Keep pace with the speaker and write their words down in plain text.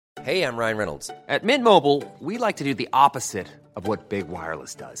Hey, I'm Ryan Reynolds. At Mint Mobile, we like to do the opposite of what Big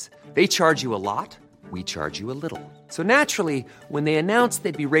Wireless does. They charge you a lot, we charge you a little. So naturally, when they announced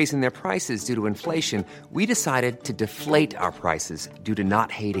they'd be raising their prices due to inflation, we decided to deflate our prices due to not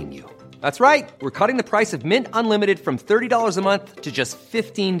hating you. That's right. We're cutting the price of Mint Unlimited from $30 a month to just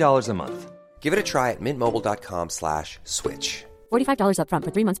 $15 a month. Give it a try at mintmobile.com/switch. $45 up front for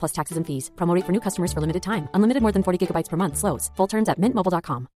 3 months plus taxes and fees. Promo rate for new customers for limited time. Unlimited more than 40 gigabytes per month. Slows full terms at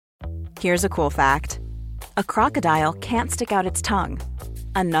mintmobile.com. Here's a cool fact. A crocodile can't stick out its tongue.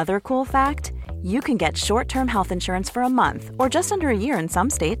 Another cool fact, you can get short-term health insurance for a month or just under a year in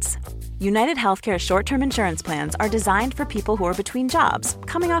some states. United Healthcare short-term insurance plans are designed for people who are between jobs,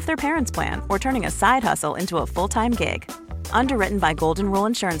 coming off their parents' plan, or turning a side hustle into a full-time gig. Underwritten by Golden Rule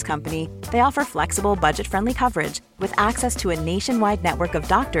Insurance Company, they offer flexible, budget-friendly coverage with access to a nationwide network of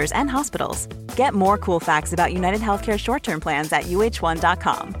doctors and hospitals. Get more cool facts about United Healthcare short-term plans at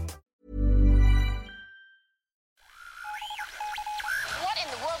uh1.com. What in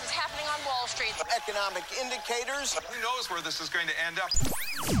the world is happening on Wall Street? Economic indicators. Who knows where this is going to end up?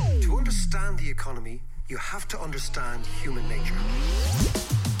 To understand the economy, you have to understand human nature.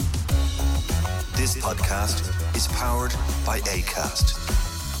 This podcast is powered by Acast.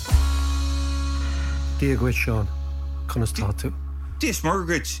 Diagwit Sean, Conastatu. This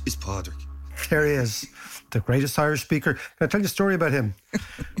Margaret is Padraig. There he is, the greatest Irish speaker. Can I tell you a story about him?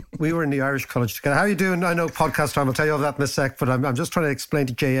 We were in the Irish College together. How are you doing? I know podcast time, I'll tell you all that in a sec, but I'm just trying to explain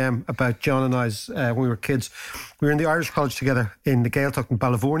to JM about John and I's when we were kids. We were in the Irish College together in the Gaeltacht in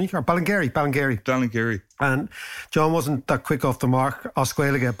Ballyvourney, or Ballingeary. And John wasn't that quick off the mark,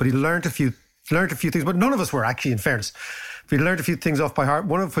 Oscuelega, but he learned a few things, but none of us were actually, in fairness. We learned a few things off by heart,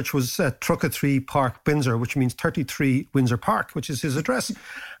 one of which was Trucha 3 Park, Windsor, which means 33 Windsor Park, which is his address.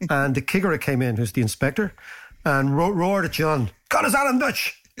 And the Kiggera came in, who's the inspector, and roared at John, "God, is that in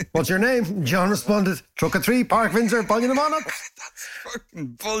Dutch? What's your name?" And John responded, "Trucha 3 Park, Windsor, Ballingeary." That's fucking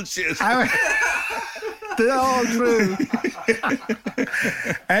bullshit. They're all true.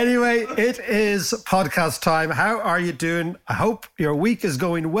 Anyway, it is podcast time. How are you doing? I hope your week is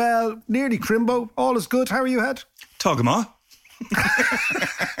going well. Nearly Crimbo. All is good. How are you, Head? Togama.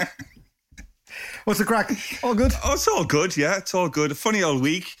 What's the crack? All good? Oh, it's all good, yeah. It's all good. A funny old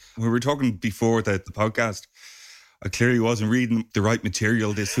week. We were talking before the podcast. I clearly wasn't reading the right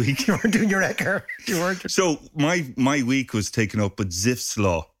material this week. You weren't doing your Ecker. You weren't. So my week was taken up with Zipf's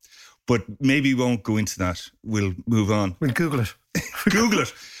Law. But maybe we won't go into that. We'll move on. We'll Google it. Google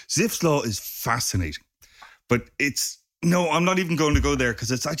it. Zipf's Law is fascinating. But I'm not even going to go there because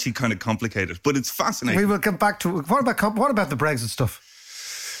it's actually kind of complicated. But it's fascinating. We will come back to what about the Brexit stuff?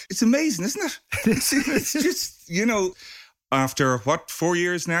 It's amazing, isn't it? It's just, after 4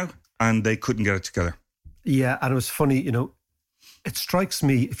 years now? And they couldn't get it together. Yeah, and it was funny, it strikes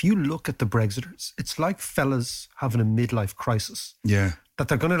me, if you look at the Brexiters, it's like fellas having a midlife crisis. Yeah. That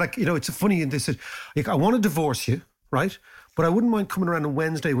they're going to it's funny, and they said, I want to divorce you, right? But I wouldn't mind coming around on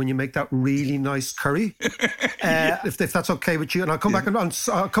Wednesday when you make that really nice curry, if that's okay with you. And I'll come back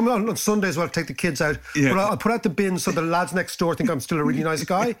I'll come on Sunday as well, take the kids out. Yeah. But I'll put out the bin so the lads next door think I'm still a really nice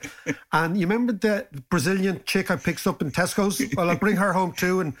guy. And you remember the Brazilian chick I picked up in Tesco's? Well, I'll bring her home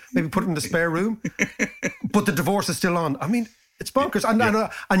too and maybe put it in the spare room. But the divorce is still on. I mean, it's bonkers. And you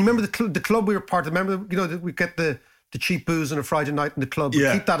remember the club we were part of? Remember, we get the cheap booze on a Friday night in the club.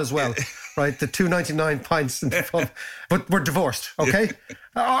 Yeah. Keep that as well, right? The $2.99 pints in the pub. But we're divorced, okay?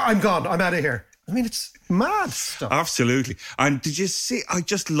 I'm gone. I'm out of here. I mean, it's mad stuff. Absolutely. And did you see, I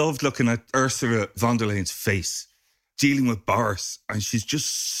just loved looking at Ursula von der Leyen's face, dealing with Boris. And she's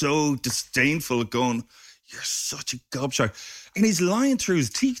just so disdainful, going, "You're such a gobshite." And he's lying through his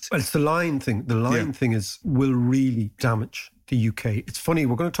teeth. Well, it's the lying thing. The lying thing will really damage the UK. It's funny,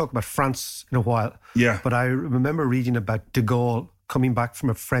 we're going to talk about France in a while. Yeah. But I remember reading about de Gaulle coming back from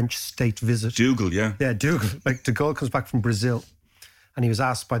a French state visit. Dougal, yeah. Yeah, Dougal. Like de Gaulle comes back from Brazil and he was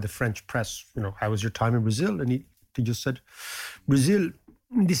asked by the French press, how was your time in Brazil? And he just said, "Brazil,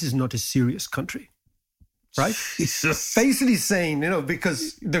 this is not a serious country." Right? Jesus. Basically saying,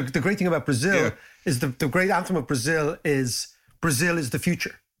 because the great thing about Brazil is the great anthem of Brazil is the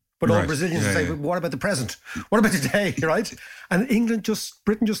future. But all Brazilians say, "But what about the present? What about today?" Right? And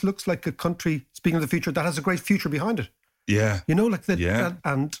Britain just looks like a country, speaking of the future, that has a great future behind it. Yeah.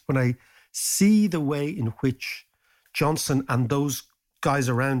 And when I see the way in which Johnson and those guys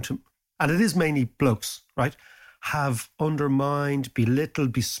around him, and it is mainly blokes, right, have undermined,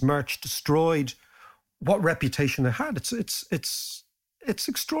 belittled, besmirched, destroyed what reputation they had. It's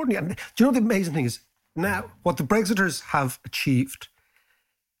extraordinary. And do you know the amazing thing is, now what the Brexiters have achieved,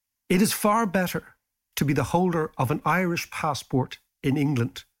 it is far better to be the holder of an Irish passport in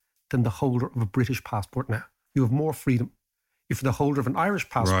England than the holder of a British passport now. You have more freedom if you're the holder of an Irish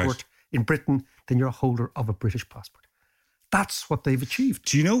passport in Britain than you're a holder of a British passport. That's what they've achieved.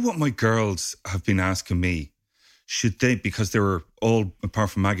 Do you know what my girls have been asking me? Should they, because they were all,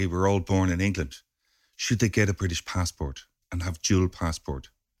 apart from Maggie, were all born in England, should they get a British passport and have dual passport?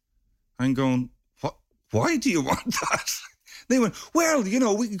 I'm going, what? Why do you want that? They went, well, you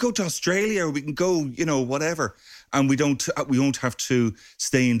know, we can go to Australia, or we can go, you know, whatever, and we won't have to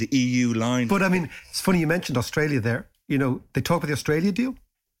stay in the EU line. But I mean, it's funny you mentioned Australia there. You know, they talk about the Australia deal.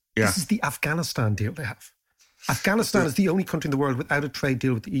 Yeah. This is the Afghanistan deal they have. Afghanistan is the only country in the world without a trade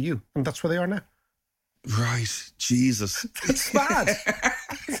deal with the EU, and that's where they are now. Right, Jesus. It's bad.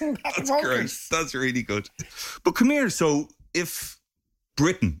 That's great. That's really good. But come here, so if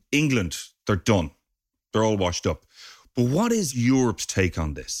Britain, England, they're done. They're all washed up. But what is Europe's take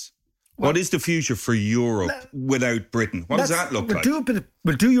on this? What is the future for Europe without Britain? What does that look like?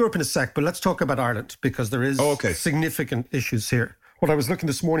 We'll do Europe in a sec, but let's talk about Ireland, because there is significant issues here. What I was looking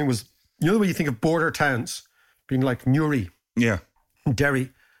this morning was, you know the way you think of border towns being like Newry,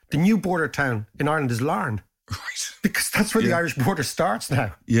 Derry. The new border town in Ireland is Larne. Right. Because that's where the Irish border starts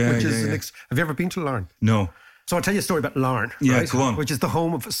now. Yeah, Have you ever been to Larne? No. So I'll tell you a story about Larne. Yeah, right? go on. Which is the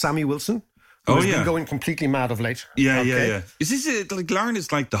home of Sammy Wilson, who has been going completely mad of late. Yeah. Is this like Larne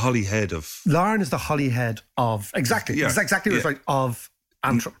is like the Holyhead of... Larne is the Holyhead of... Exactly. It's exactly right. Of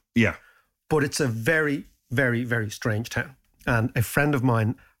Antrim. Yeah. But it's a very, very, very strange town. And a friend of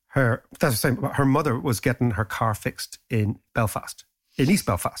mine, her mother was getting her car fixed in Belfast. In East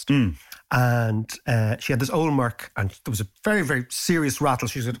Belfast. And she had this old Merc, and there was a very, very serious rattle.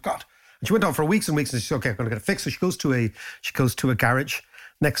 She said, God. And she went on for weeks and weeks, and she said, okay, I'm going to get it fixed. So she goes to a garage.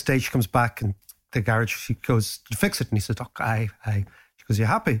 Next day she comes back, and the garage, she goes to fix it. And he said, oh, aye. She goes, you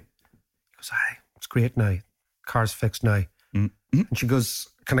happy? He goes, aye, it's great now. Car's fixed now. And she goes,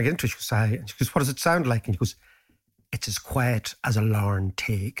 can I get into it? She goes, aye. And she goes, what does it sound like? And he goes, it's as quiet as a Larne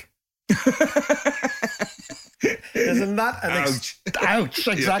take. Isn't that an ouch?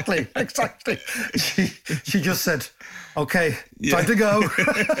 Exactly. She just said, okay, time to go.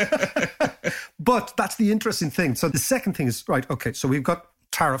 But that's the interesting thing. So the second thing is, right, okay, so we've got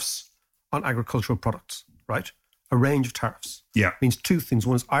tariffs on agricultural products, right? A range of tariffs. Yeah. It means two things.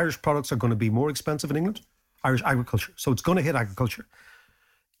 One is Irish products are going to be more expensive in England, Irish agriculture. So it's going to hit agriculture.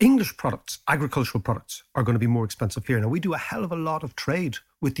 English products, agricultural products, are going to be more expensive here. Now, we do a hell of a lot of trade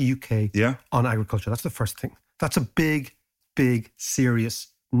with the UK on agriculture. That's the first thing. That's a big, big, serious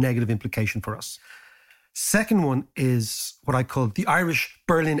negative implication for us. Second one is what I call the Irish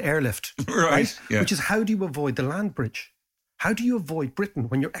Berlin airlift, right? Yeah. Which is, how do you avoid the land bridge? How do you avoid Britain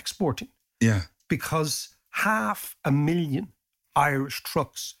when you're exporting? Yeah. Because 500,000 Irish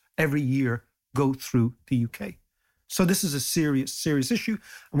trucks every year go through the UK. So this is a serious, serious issue,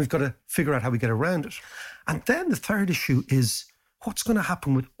 and we've got to figure out how we get around it. And then the third issue is, what's going to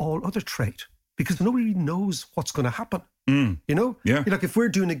happen with all other trade? Because nobody really knows what's going to happen. You know? Yeah. Like, if we're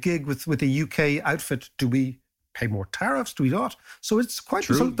doing a gig with a UK outfit, do we pay more tariffs? Do we not? So it's quite...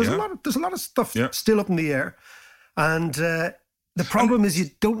 True, there's a lot of stuff still up in the air. And the problem is,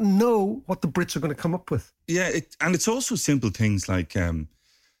 you don't know what the Brits are going to come up with. Yeah, and it's also simple things like...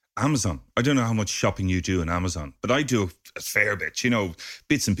 Amazon. I don't know how much shopping you do on Amazon, but I do a fair bit, you know,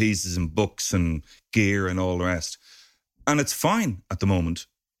 bits and pieces and books and gear and all the rest. And it's fine at the moment.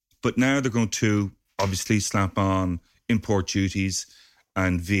 But now they're going to obviously slap on import duties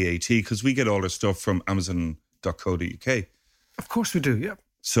and VAT, because we get all our stuff from Amazon.co.uk. Of course we do, yeah.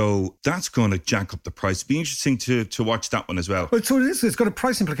 So that's going to jack up the price. It'd be interesting to watch that one as well. Well, so it is. It's got a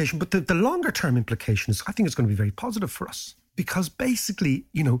price implication, but the longer term implication is, I think it's going to be very positive for us. Because basically,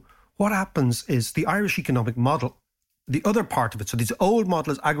 you know, what happens is the Irish economic model, the other part of it, so this old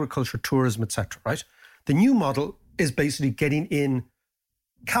model is agriculture, tourism, etc., right? The new model is basically getting in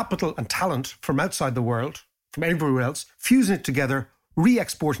capital and talent from outside the world, from everywhere else, fusing it together,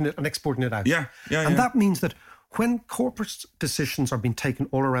 re-exporting it and exporting it out. And that means that when corporate decisions are being taken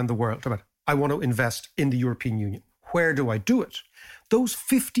all around the world about, I want to invest in the European Union, where do I do it? Those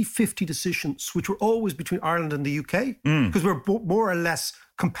 50-50 decisions, which were always between Ireland and the UK, because we're more or less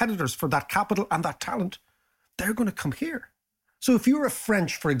competitors for that capital and that talent, they're going to come here. So if you're a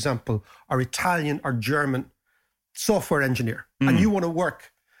French, for example, or Italian or German software engineer, and you want to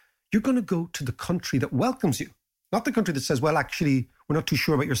work, you're going to go to the country that welcomes you, not the country that says, well, actually, we're not too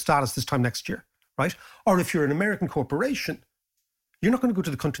sure about your status this time next year, right? Or if you're an American corporation, you're not going to go to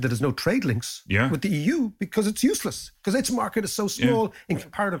the country that has no trade links with the EU, because it's useless, because its market is so small in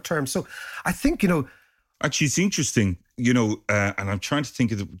comparative terms. So I think, you know... Actually, it's interesting, you know, and I'm trying to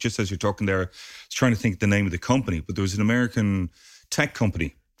think of, just as you're talking there, I was trying to think of the name of the company, but there was an American tech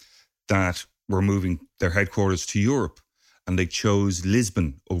company that were moving their headquarters to Europe, and they chose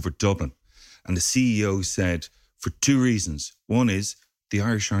Lisbon over Dublin. And the CEO said, for two reasons. One is the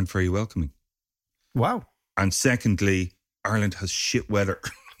Irish aren't very welcoming. Wow. And secondly, Ireland has shit weather.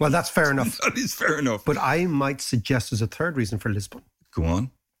 Well, that's fair enough. That is fair enough. But I might suggest as a third reason for Lisbon. Go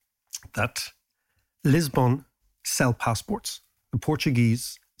on. That Lisbon sell passports. The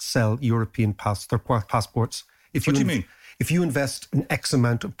Portuguese sell European passports. What do you mean? If you invest in X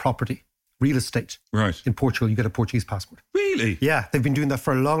amount of property, real estate, right, in Portugal, you get a Portuguese passport. Really? Yeah, they've been doing that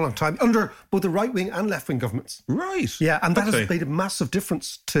for a long, long time under both the right-wing and left-wing governments. Right. Yeah, and that has made a massive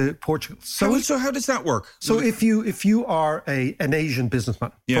difference to Portugal. So how does that work? So if you are an Asian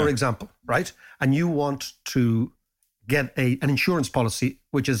businessman, for example, right, and you want to get an insurance policy,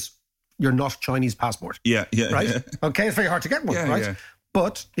 which is your not Chinese passport. Yeah. Right? Yeah. Okay, it's very hard to get one, right? Yeah.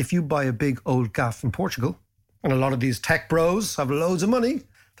 But if you buy a big old gaff in Portugal, and a lot of these tech bros have loads of money,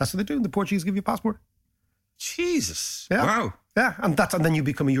 that's what they do. The Portuguese give you a passport. Jesus. Yeah. Wow. Yeah, and then you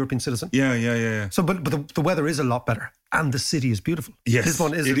become a European citizen. Yeah. So, but the weather is a lot better, and the city is beautiful. Yes,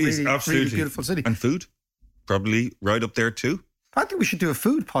 Lisbon is a really, absolutely really beautiful city. And food, probably right up there too. I think we should do a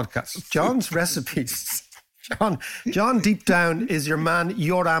food podcast. John's recipes. John, deep down is your man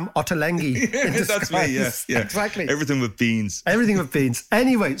Yoram Ottolenghi. Yeah, that's me. Yeah, exactly. Everything with beans. Everything with beans.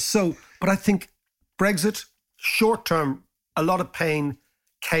 Anyway, but I think Brexit, short term, a lot of pain,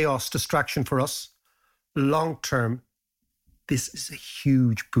 chaos, distraction for us. Long term, this is a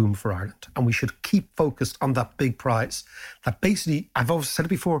huge boom for Ireland, and we should keep focused on that big prize. That basically, I've always said it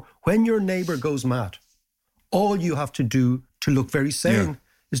before, when your neighbour goes mad, all you have to do to look very sane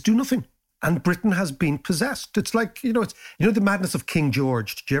is do nothing. And Britain has been possessed. It's like, the madness of King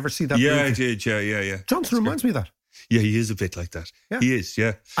George. Did you ever see that movie? I did. Yeah. Johnson reminds me of that. Yeah, he is a bit like that. Yeah. He is,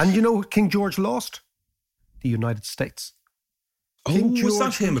 yeah. And you know what King George lost? The United States. King George, was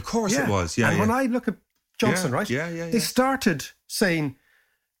that him? Of course it was. Yeah. And when I look at Johnson, right? Yeah. They started saying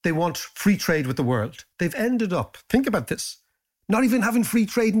they want free trade with the world. They've ended up, think about this, not even having free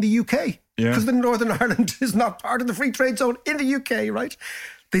trade in the UK. Because Northern Ireland is not part of the free trade zone in the UK, right?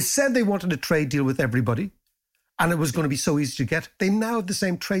 They said they wanted a trade deal with everybody, and it was going to be so easy to get. They now have the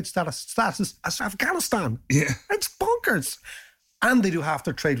same trade status as Afghanistan. Yeah. It's bonkers. And they do half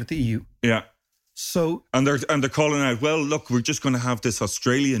their trade with the EU. Yeah. So and they're calling out, well, look, we're just going to have this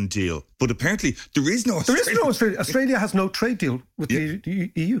Australian deal. But apparently there is no Australia. There is no Australia. Australia has no trade deal with the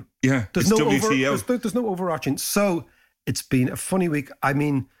EU. Yeah, there's it's no WTO. There's no overarching. So it's been a funny week. I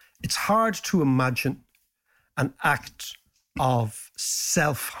mean, it's hard to imagine an act of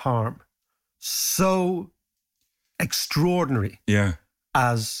self-harm so extraordinary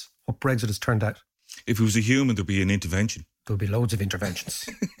as what Brexit has turned out. If it was a human, there'd be an intervention. There'll be loads of interventions.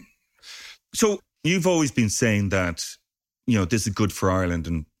 So you've always been saying that, this is good for Ireland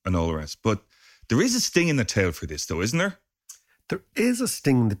and all the rest. But there is a sting in the tail for this, though, isn't there? There is a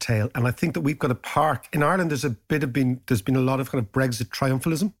sting in the tail. And I think that we've got to park. In Ireland, there's been a lot of kind of Brexit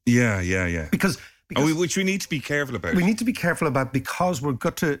triumphalism. Yeah. Because which we need to be careful about. We need to be careful about because we've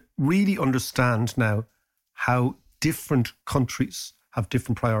got to really understand now how different countries have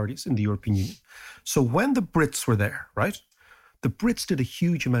different priorities in the European Union. So when the Brits were there, right, the Brits did a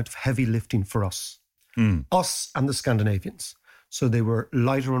huge amount of heavy lifting for us, us and the Scandinavians. So they were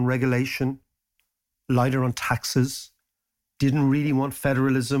lighter on regulation, lighter on taxes, didn't really want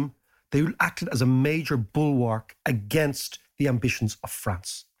federalism. They acted as a major bulwark against the ambitions of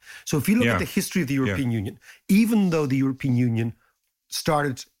France. So if you look at the history of the European Union, even though the European Union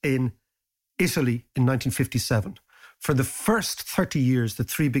started in Italy in 1957, for the first 30 years, the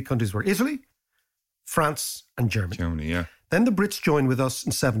three big countries were Italy, France, and Germany. Then the Brits joined with us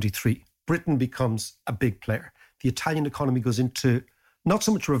in 73. Britain becomes a big player. The Italian economy goes into not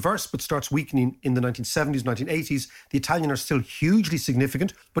so much reverse, but starts weakening in the 1970s, 1980s. The Italian are still hugely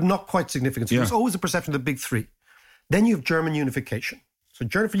significant, but not quite significant. So there's always a perception of the big three. Then you have German unification. So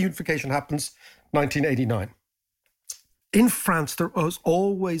German unification happens 1989. In France, there was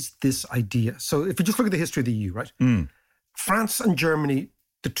always this idea. So if you just look at the history of the EU, right? France and Germany,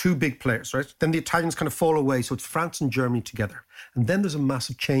 the two big players, right? Then the Italians kind of fall away. So it's France and Germany together. And then there's a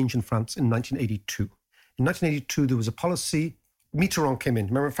massive change in France in 1982. In 1982, there was a policy. Mitterrand came in.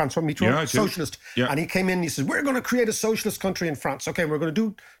 Remember François Mitterrand? Yeah, socialist. Yeah. And he came in and he says, we're going to create a socialist country in France. Okay, we're going to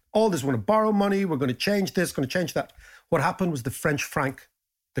do all this. We're going to borrow money. We're going to change this, going to change that. What happened was the French franc,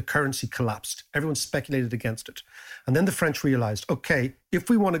 the currency collapsed. Everyone speculated against it. And then the French realized, okay, if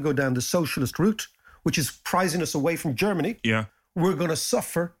we want to go down the socialist route, which is prizing us away from Germany, we're going to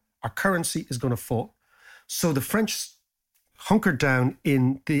suffer. Our currency is going to fall. So the French hunkered down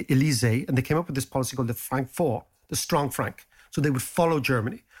in the Elysee and they came up with this policy called the franc fort, the strong franc. So they would follow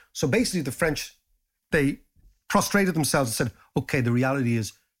Germany. So basically the French, they prostrated themselves and said, okay, the reality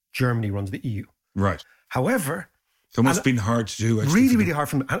is Germany runs the EU. Right. However... So it must have been hard to do. Actually, really, really hard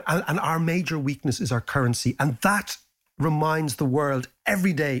for them. And our major weakness is our currency. And that reminds the world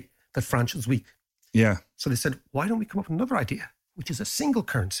every day that France is weak. Yeah. So they said, why don't we come up with another idea, which is a single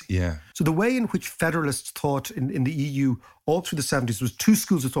currency? Yeah. So the way in which federalists thought in the EU all through the 70s was two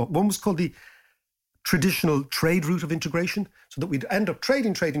schools of thought. One was called the traditional trade route of integration, so that we'd end up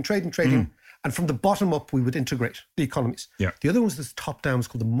trading. And from the bottom up, we would integrate the economies. Yeah. The other one was this top-down, was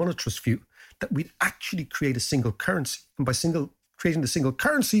called the monetarist view, that we'd actually create a single currency. And by creating the single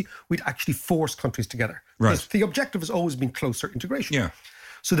currency, we'd actually force countries together. Right. Because the objective has always been closer integration. Yeah.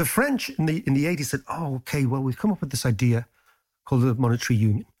 So the French in the 80s said, oh, okay, well, we've come up with this idea called the monetary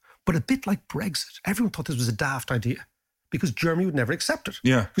union. But a bit like Brexit, everyone thought this was a daft idea because Germany would never accept it.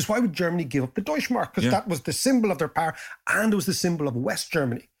 Yeah. Because why would Germany give up the Deutschmark? Because that was the symbol of their power and it was the symbol of West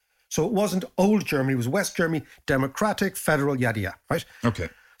Germany. So it wasn't old Germany, it was West Germany, democratic, federal, yada, yada, right? Okay.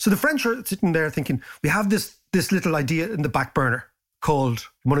 So the French are sitting there thinking, we have this little idea in the back burner called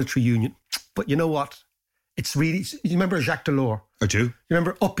monetary union. But you know what? It's really, you remember Jacques Delors? I do. You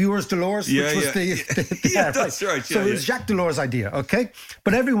remember Up Yours Delors? Yeah, which was yeah, that's right. So it was Jacques Delors' idea, okay?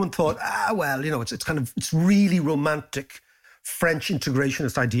 But everyone thought, well, it's really romantic French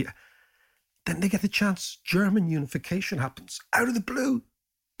integrationist idea. Then they get the chance. German unification happens. Out of the blue.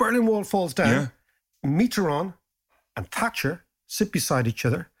 Berlin Wall falls down. Yeah. Mitterrand and Thatcher sit beside each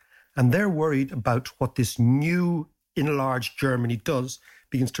other and they're worried about what this new enlarged Germany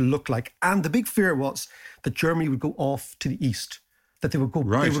begins to look like. And the big fear was that Germany would go off to the east, that they would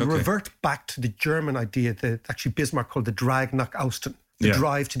revert back to the German idea that actually Bismarck called the Drag nach Osten, the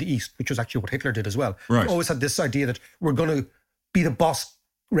drive to the east, which was actually what Hitler did as well. Right. He always had this idea that we're going to be the boss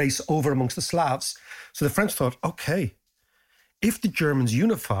race over amongst the Slavs. So the French thought, okay, if the Germans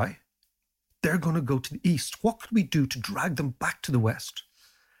unify, they're going to go to the east. What could we do to drag them back to the west?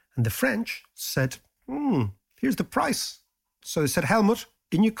 And the French said, here's the price. So they said, Helmut,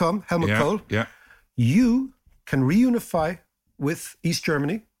 in you come, Helmut Kohl. Yeah. You can reunify with East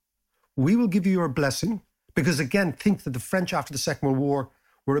Germany. We will give you your blessing. Because again, think that the French after the Second World War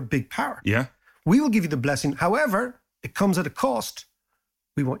were a big power. Yeah. We will give you the blessing. However, it comes at a cost.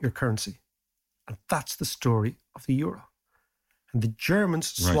 We want your currency. And that's the story of the euro. And the Germans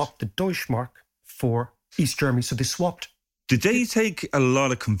swapped the Deutschmark for East Germany. So they swapped. Did they take a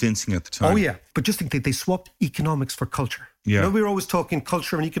lot of convincing at the time? Oh, yeah. But just think they swapped economics for culture. Yeah. You know, we were always talking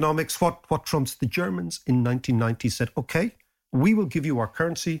culture and economics. What trumps? The Germans in 1990 said, okay, we will give you our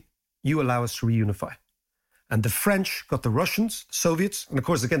currency. You allow us to reunify. And the French got the Russians, the Soviets. And of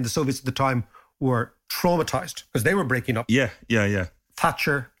course, again, the Soviets at the time were traumatized because they were breaking up. Yeah.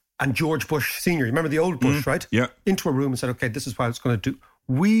 Thatcher and George Bush Sr., remember the old Bush, right? Yeah. Into a room and said, okay, this is what it's going to do.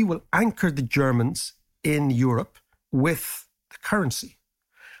 We will anchor the Germans in Europe with the currency,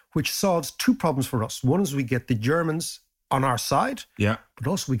 which solves two problems for us. One is we get the Germans on our side, but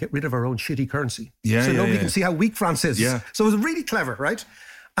also we get rid of our own shitty currency. So nobody can see how weak France is. Yeah. So it was really clever, right?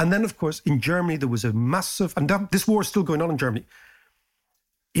 And then, of course, in Germany, there was a massive, and this war is still going on in Germany.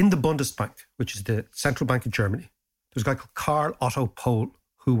 In the Bundesbank, which is the central bank of Germany, there's a guy called Karl Otto Pohl,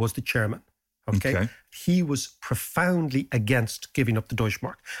 who was the chairman. Okay. He was profoundly against giving up the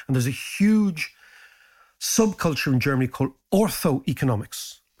Deutschmark. And there's a huge subculture in Germany called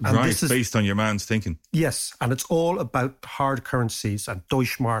ortho-economics. And right, this is based on your man's thinking. Yes, and it's all about hard currencies and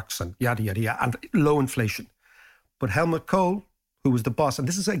Deutschmarks and yada, yada, yada, and low inflation. But Helmut Kohl, who was the boss, and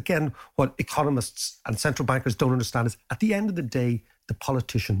this is, again, what economists and central bankers don't understand, is at the end of the day, the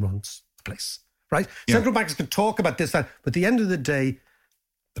politician runs the place, right? Yeah. Central bankers can talk about this, that, but at the end of the day,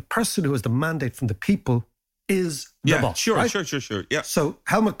 the person who has the mandate from the people is the boss. Sure. Yeah. So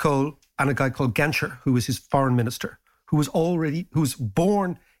Helmut Kohl and a guy called Genscher, who was his foreign minister, who was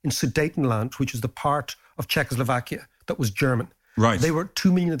born in Sudetenland, which is the part of Czechoslovakia that was German. Right.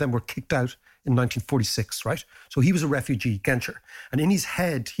 2 million of them were kicked out in 1946, right? So he was a refugee, Genscher. And in his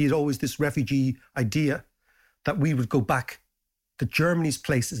head, he had always this refugee idea that we would go back, that Germany's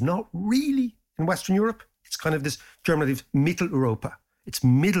place is not really in Western Europe. It's kind of this Germany of Mitteleuropa. It's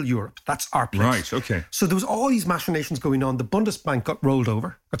Middle Europe. That's our place. Right, okay. So there was all these machinations going on. The Bundesbank got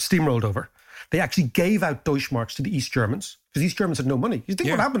steamrolled over. They actually gave out Deutschmarks to the East Germans because East Germans had no money. You think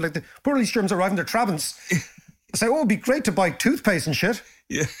what happened? Like the poor East Germans arriving their Trabants. Say, it'd be great to buy toothpaste and shit.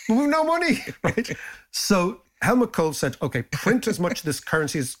 Yeah. But we've no money, right? So Helmut Kohl said, okay, print as much of this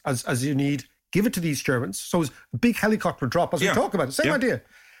currency as you need, give it to the East Germans. So it was a big helicopter drop, as we talk about it. Same idea.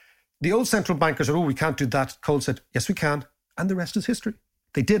 The old central bankers said, we can't do that. Kohl said, yes, we can. And the rest is history.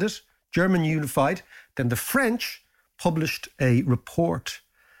 They did it. German unified. Then the French published a report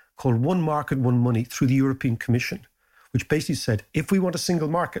called One Market, One Money through the European Commission, which basically said, if we want a single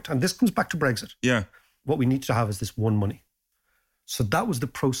market, and this comes back to Brexit, what we need to have is this one money. So that was the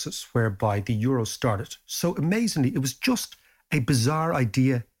process whereby the euro started. So amazingly, it was just a bizarre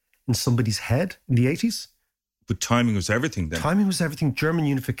idea in somebody's head in the 80s. But timing was everything then. Timing was everything. German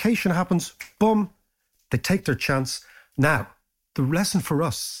unification happens. Boom. They take their chance. Now, the lesson for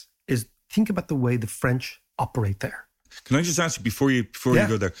us is think about the way the French operate there. Can I just ask you before you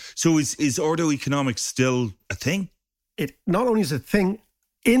go there? So is Ordo economics still a thing? It not only is a thing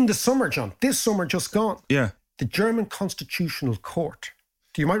in the summer, John. This summer just gone. Yeah. The German Constitutional Court,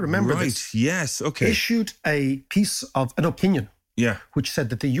 you might remember this. Yes, okay. Issued a piece of an opinion, which said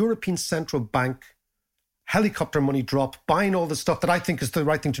that the European Central Bank helicopter money drop, buying all the stuff that I think is the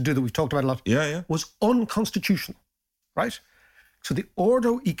right thing to do, that we've talked about a lot, was unconstitutional, right? So the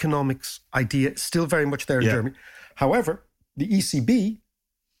Ordo economics idea is still very much there in Germany. However, the ECB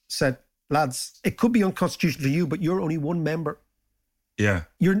said, lads, it could be unconstitutional to you, but you're only one member. Yeah.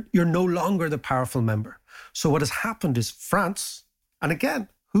 You're no longer the powerful member. So what has happened is France, and again,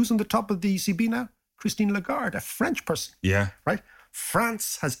 who's on the top of the ECB now? Christine Lagarde, a French person. Yeah. Right?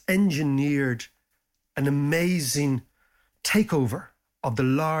 France has engineered an amazing takeover of the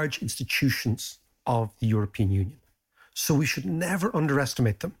large institutions of the European Union. So we should never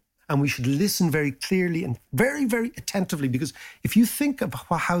underestimate them. And we should listen very clearly and very, very attentively, because if you think of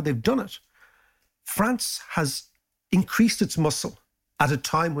how they've done it, France has increased its muscle at a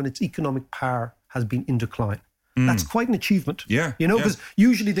time when its economic power has been in decline. That's quite an achievement. Yeah. You know, because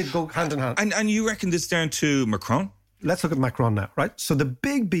usually they go hand in hand. And you reckon this down to Macron? Let's look at Macron now, right? So the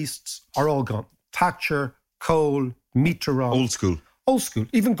big beasts are all gone. Thatcher, Kohl, Mitterrand. Old school. Old school.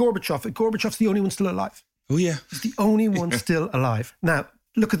 Even Gorbachev. Gorbachev's the only one still alive. Oh, yeah. He's the only one still alive. Now,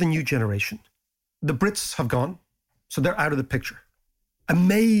 look at the new generation. The Brits have gone, so they're out of the picture.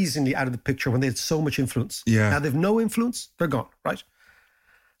 Amazingly out of the picture when they had so much influence. Yeah. Now they've no influence, they're gone, right?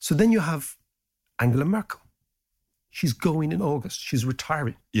 So then you have Angela Merkel. She's going in August. She's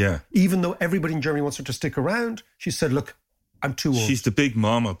retiring. Yeah. Even though everybody in Germany wants her to stick around, she said, look, I'm too old. She's the big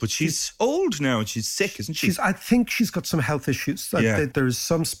mama, but she's old now and she's sick, isn't she? I think she's got some health issues. There is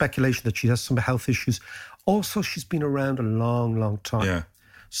some speculation that she has some health issues. Also, she's been around a long, long time. Yeah.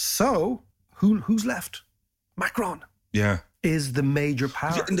 So, who's left? Macron. Yeah. Is the major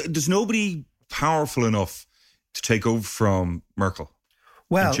power. There's nobody powerful enough to take over from Merkel.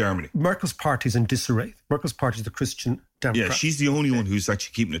 Well, in Germany. Merkel's party's in disarray. Merkel's party is the Christian Democrat. Yeah, she's the only one who's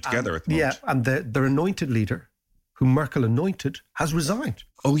actually keeping it together at the moment. Yeah, and their anointed leader, who Merkel anointed, has resigned.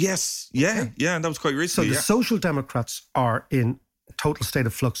 Oh, yes. Yeah, yeah, and that was quite recently. So the Social Democrats are in a total state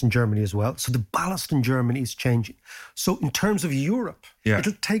of flux in Germany as well. So the ballast in Germany is changing. So in terms of Europe,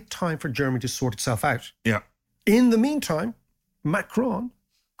 it'll take time for Germany to sort itself out. Yeah. In the meantime, Macron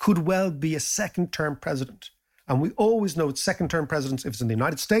could well be a second-term president. And we always know it's second-term presidents, if it's in the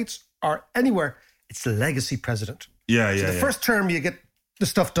United States or anywhere, it's the legacy president. Yeah, so the first term, you get the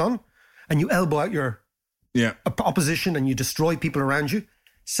stuff done and you elbow out your opposition and you destroy people around you.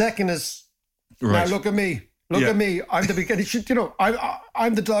 Second is, now look at me. Look at me. I'm the beginning. You know,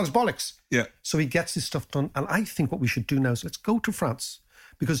 I'm the dog's bollocks. Yeah. So he gets his stuff done. And I think what we should do now is let's go to France.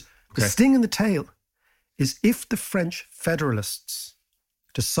 Because the sting in the tail is if the French federalists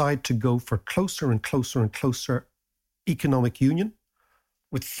decide to go for closer and closer and closer economic union,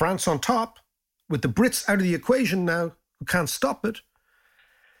 with France on top, with the Brits out of the equation now, who can't stop it,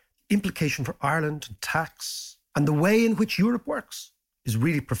 implication for Ireland and tax and the way in which Europe works is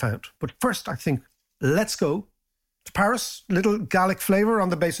really profound. But first, I think, let's go to Paris. Little Gallic flavour on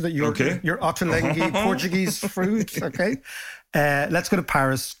the basis that your Ottolenghi Portuguese fruit, okay? Let's go to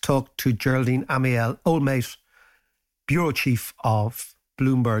Paris, talk to Geraldine Amiel, old mate, bureau chief of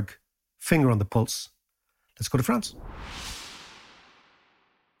Bloomberg, finger on the pulse. Let's go to France.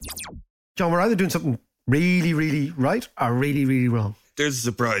 John, we're either doing something really, really right or really, really wrong. There's a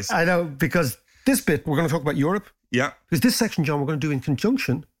surprise. I know, because this bit, we're going to talk about Europe. Yeah. Because this section, John, we're going to do in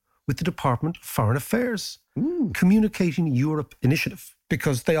conjunction with the Department of Foreign Affairs. Communicating Europe initiative.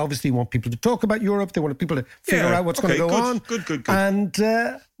 Because they obviously want people to talk about Europe. They want people to figure out what's going to go on. Good. And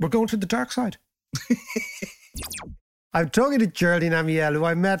we're going to the dark side. I'm talking to Geraldine Amiel, who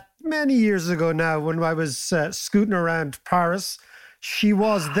I met many years ago now when I was scooting around Paris. She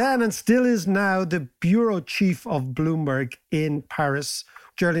was then and still is now the bureau chief of Bloomberg in Paris.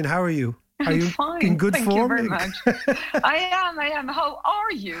 Geraldine, how are you? Are you fine. in good Thank form? you very much. I am. How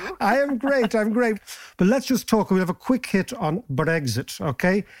are you? I am great. But let's just talk. We'll have a quick hit on Brexit,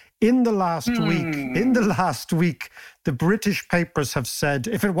 okay? In the last week, the British papers have said,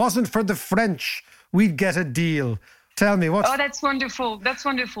 if it wasn't for the French, we'd get a deal. Tell me what's... Oh, that's wonderful. That's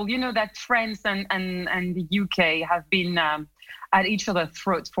wonderful. You know that France and the UK have been at each other's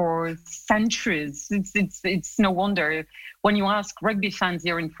throats for centuries. It's no wonder when you ask rugby fans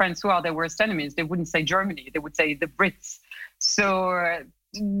here in France who are their worst enemies, they wouldn't say Germany, they would say the Brits. So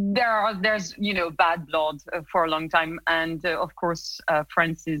there's bad blood for a long time, and of course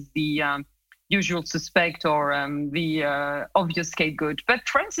France is the usual suspect or the obvious scapegoat. But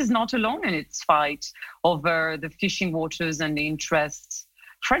France is not alone in its fight over the fishing waters and the interests.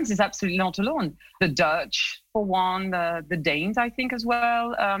 France is absolutely not alone. The Dutch, for one, the Danes, I think, as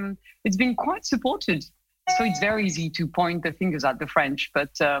well. It's been quite supported. So it's very easy to point the fingers at the French,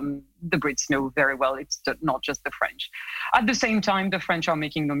 but the Brits know very well it's not just the French. At the same time, the French are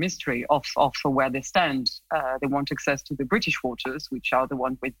making no mystery of where they stand. They want access to the British waters, which are the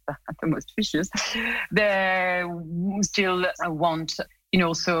ones with the most fishes. They still want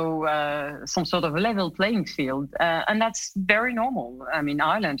some sort of a level playing field. And that's very normal. I mean,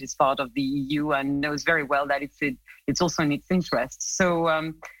 Ireland is part of the EU and knows very well that it's also in its interest.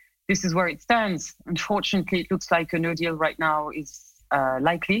 So this is where it stands. Unfortunately, it looks like a no deal right now is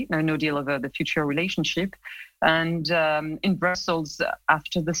likely, no deal over the future relationship. And in Brussels,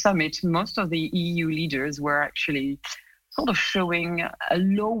 after the summit, most of the EU leaders were actually sort of showing a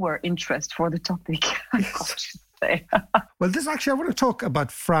lower interest for the topic, I've got to say. Well, I want to talk about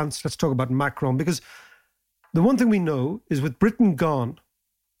France. Let's talk about Macron, because the one thing we know is with Britain gone,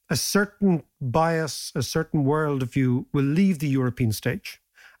 a certain bias, a certain worldview will leave the European stage.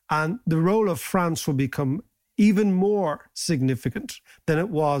 And the role of France will become even more significant than it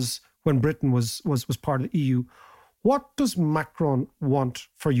was when Britain was part of the EU. What does Macron want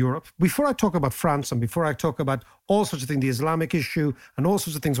for Europe? Before I talk about France and before I talk about all sorts of things, the Islamic issue and all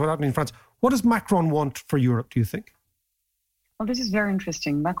sorts of things happening in France, what does Macron want for Europe, do you think? Well, this is very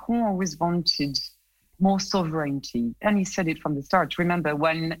interesting. Macron always wanted more sovereignty. And he said it from the start. Remember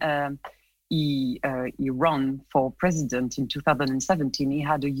when he ran for president in 2017, he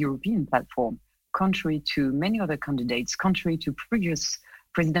had a European platform, contrary to many other candidates, contrary to previous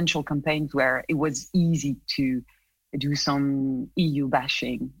presidential campaigns where it was easy to do some EU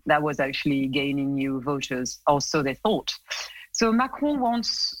bashing. That was actually gaining new voters, or so they thought. So Macron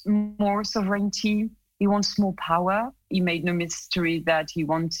wants more sovereignty. He wants more power. He made no mystery that he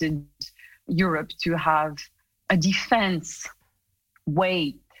wanted Europe to have a defense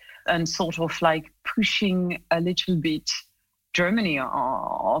way and sort of like pushing a little bit Germany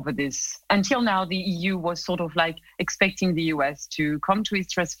over this. Until now, the EU was sort of like expecting the US to come to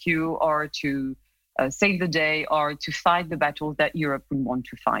its rescue or to save the day or to fight the battles that Europe would want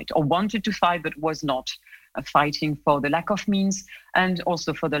to fight or wanted to fight but was not fighting for the lack of means and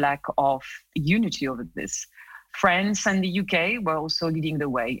also for the lack of unity over this. France and the UK were also leading the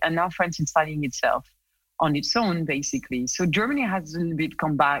way, and now France is fighting itself on its own, basically. So Germany has a little bit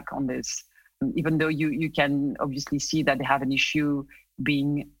come back on this, even though you can obviously see that they have an issue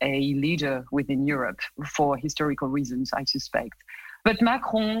being a leader within Europe for historical reasons, I suspect. But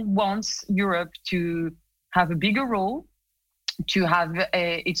Macron wants Europe to have a bigger role, to have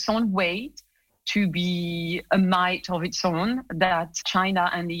its own weight, to be a might of its own that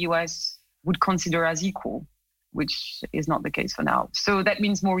China and the US would consider as equal, which is not the case for now. So that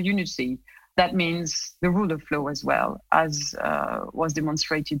means more unity. That means the rule of law as well, as was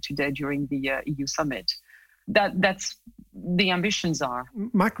demonstrated today during the EU summit. That's the ambitions are.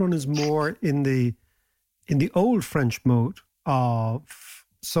 Macron is more in the old French mode of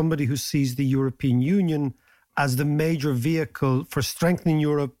somebody who sees the European Union as the major vehicle for strengthening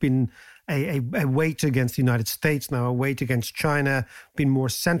Europe, in a weight against the United States now, a weight against China, being more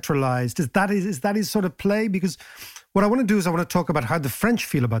centralized. Is that his sort of play? Because what I want to do is I want to talk about how the French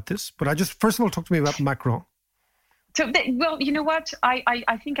feel about this. But first of all, talk to me about Macron. So, well, you know what?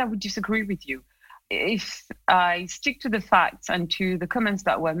 I think I would disagree with you. If I stick to the facts and to the comments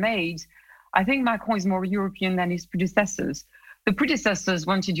that were made, I think Macron is more European than his predecessors. The predecessors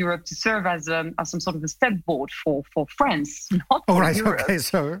wanted Europe to serve as some sort of a stepboard for France, not for Europe. Okay,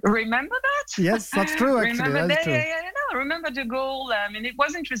 so remember that? Yes, that's true. Actually, remember that's true. No, remember de Gaulle. I mean, it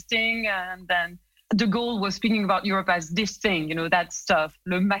was interesting, and then de Gaulle was speaking about Europe as this thing, that stuff,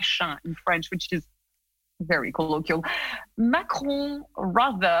 le machin in French, which is very colloquial. Macron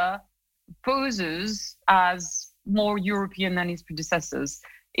rather poses as more European than his predecessors.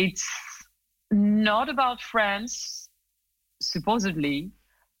 It's not about France, supposedly,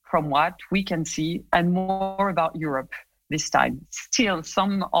 from what we can see, and more about Europe this time. Still,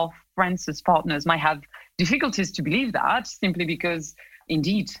 some of France's partners might have difficulties to believe that, simply because,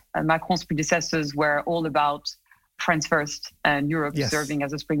 indeed, Macron's predecessors were all about France first and Europe serving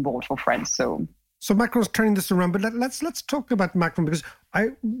as a springboard for France. So So Macron's turning this around, but let's talk about Macron, because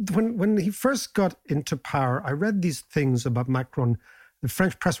when he first got into power, I read these things about Macron. The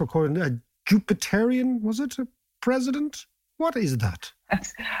French press were calling it a Jupiterian, was it, a president? What is that?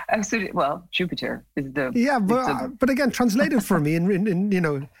 Absolutely. Well, Jupiter is the... Yeah, but again, translated for me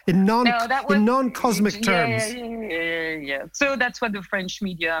in non-cosmic terms. Yeah. So that's what the French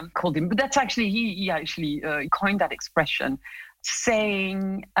media called him. But that's actually, he actually coined that expression,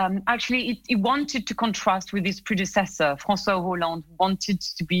 saying, he wanted to contrast with his predecessor, François Hollande, wanted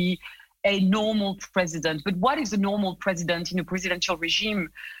to be a normal president. But what is a normal president in a presidential regime,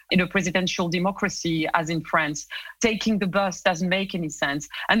 in a presidential democracy, as in France? Taking the bus doesn't make any sense.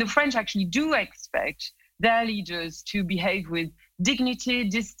 And the French actually do expect their leaders to behave with dignity,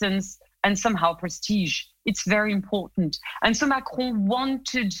 distance, and somehow prestige. It's very important. And so Macron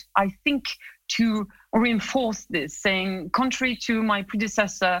wanted, I think, to reinforce this, saying, contrary to my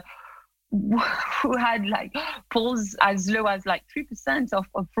predecessor, who had polls as low as 3% of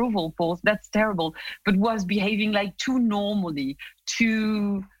approval polls, that's terrible, but was behaving too normally,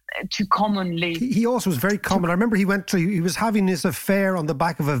 too commonly. He also was very common. I remember he was having his affair on the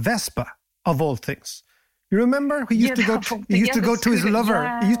back of a Vespa, of all things. You remember? He used to go to his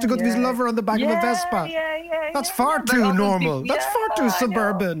lover. He used to go to his lover on the back of a Vespa. That's far too normal. That's far too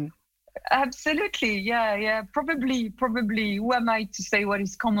suburban. Absolutely, yeah. Probably. Who am I to say what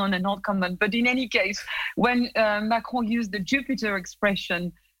is common and not common? But in any case, when Macron used the Jupiter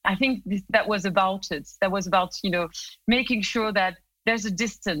expression, I think that was about it. That was about, making sure that there's a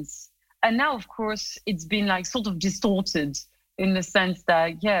distance. And now, of course, it's been sort of distorted in the sense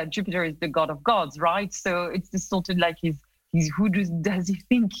that, Jupiter is the god of gods, right? So it's distorted who does he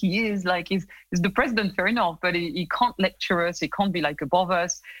think he is? He's the president, fair enough, but he can't lecture us. He can't be above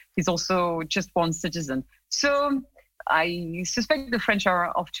us. He's also just one citizen. So I suspect the French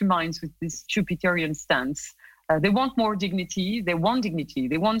are of two minds with this Jupiterian stance. They want more dignity. They want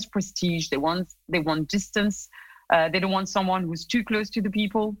prestige. They want distance. They don't want someone who's too close to the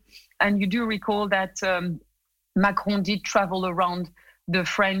people. And you do recall that Macron did travel around the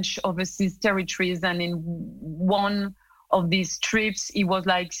French overseas territories, and in one of these trips, he was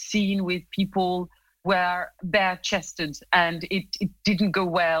seen with people were bare-chested, and it didn't go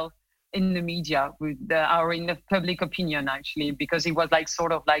well in the media or in the public opinion, actually, because he was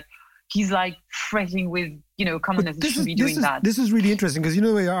he's fretting with, commoners should be doing that. This is really interesting because,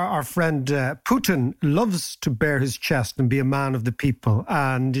 our friend Putin loves to bare his chest and be a man of the people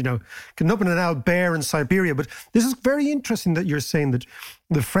and, can up and out bear in Siberia. But this is very interesting that you're saying that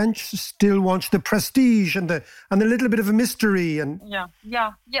the French still want the prestige and the little bit of a mystery. And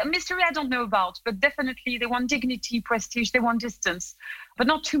Yeah. Mystery I don't know about, but definitely they want dignity, prestige, they want distance, but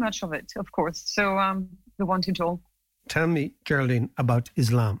not too much of it, of course. So they want it all. Tell me, Geraldine, about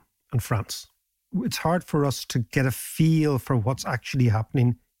Islam and France. It's hard for us to get a feel for what's actually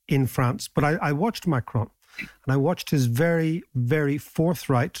happening in France. But I watched Macron, and I watched his very, very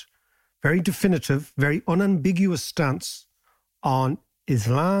forthright, very definitive, very unambiguous stance on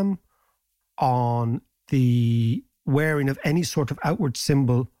Islam, on the wearing of any sort of outward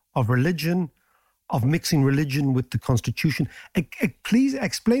symbol of religion, of mixing religion with the constitution. Please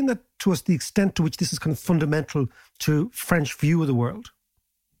explain that to us, the extent to which this is kind of fundamental to French view of the world.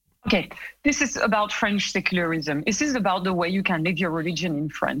 Okay, this is about French secularism. This is about the way you can live your religion in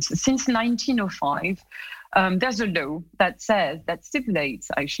France. Since 1905, there's a law that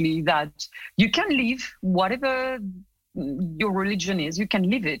stipulates actually that you can live whatever your religion is, you can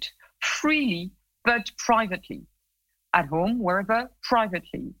live it freely, but privately. At home, wherever,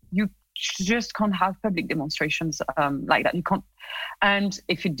 privately. You just can't have public demonstrations like that. You can't. And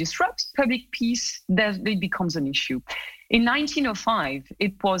if it disrupts public peace, it becomes an issue. In 1905,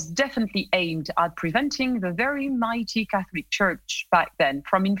 it was definitely aimed at preventing the very mighty Catholic Church back then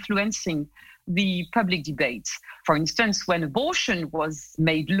from influencing the public debates. For instance, when abortion was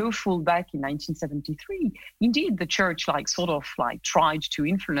made lawful back in 1973, indeed the church tried to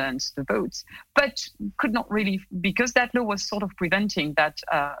influence the votes, but could not really, because that law was sort of preventing that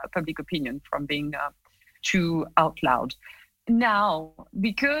public opinion from being too out loud. Now,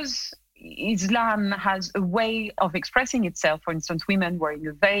 because Islam has a way of expressing itself, for instance, women wearing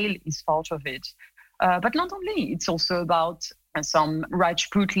a veil is part of it. But not only, it's also about some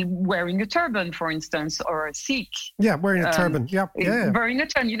Rajput wearing a turban, for instance, or a Sikh. Yeah, wearing a turban. Yeah. Wearing a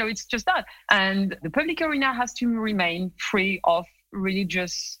turban, it's just that. And the public arena has to remain free of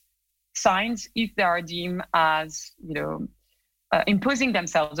religious signs if they are deemed as, imposing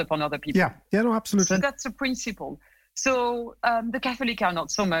themselves upon other people. Yeah, no, absolutely. So that's a principle. So the Catholics are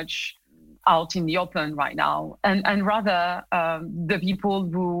not so much out in the open right now, and rather the people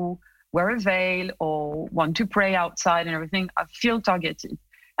who wear a veil or want to pray outside and everything feel targeted.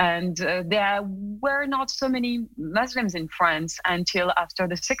 And there were not so many Muslims in France until after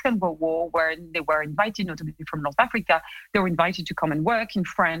the Second World War, where they were invited, notably from North Africa, they were invited to come and work in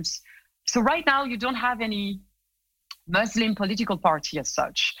France. So right now, you don't have any Muslim political party as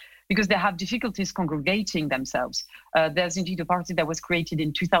such, because they have difficulties congregating themselves. There's indeed a party that was created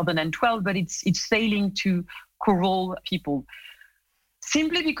in 2012, but it's failing to corral people.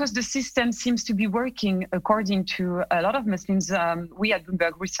 Simply because the system seems to be working according to a lot of Muslims we at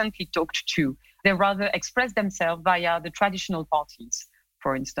Bloomberg recently talked to. They rather express themselves via the traditional parties,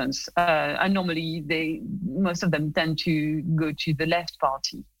 for instance. And normally, most of them tend to go to the left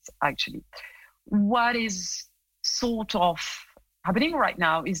party, actually. What is sort of happening right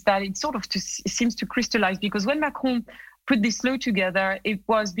now is that it sort of seems to crystallize, because when Macron put this law together, it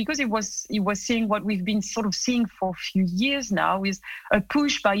was because he was seeing what we've been sort of seeing for a few years now, is a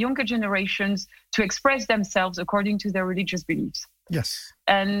push by younger generations to express themselves according to their religious beliefs. Yes.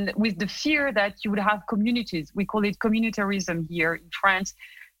 And with the fear that you would have communities, we call it communitarism here in France,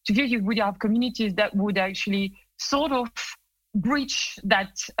 to fear you would have communities that would actually sort of breach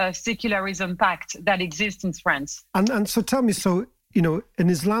that secularism pact that exists in France. And so tell me, so, an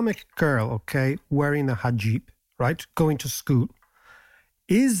Islamic girl, okay, wearing a hijab, right, going to school,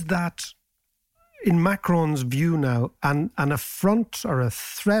 is that, in Macron's view now, an affront or a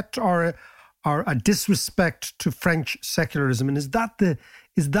threat or a disrespect to French secularism? And is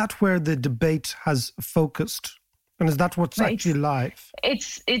that where the debate has focused? And is that what's actually live?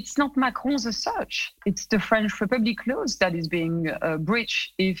 It's not Macron's as such. It's the French Republic laws that is being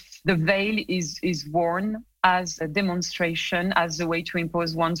breached if the veil is worn as a demonstration, as a way to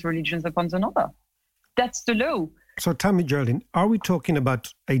impose one's religion upon another. That's the law. So tell me, Geraldine, are we talking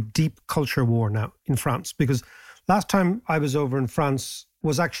about a deep culture war now in France? Because last time I was over in France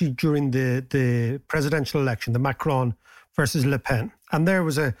was actually during the presidential election, the Macron versus Le Pen. And there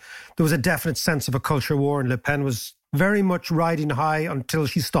was a definite sense of a culture war, and Le Pen was very much riding high until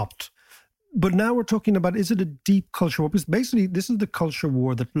she stopped. But now we're talking about, is it a deep culture war? Because basically this is the culture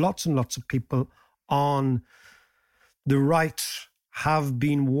war that lots and lots of people on the right have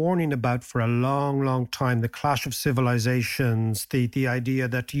been warning about for a long, long time. The clash of civilizations, the idea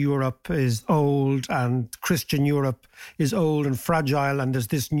that Europe is old and Christian Europe is old and fragile, and there's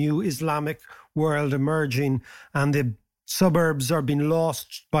this new Islamic world emerging, and the suburbs are being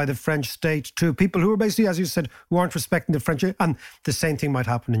lost by the French state to people who are basically, as you said, who aren't respecting the French. And the same thing might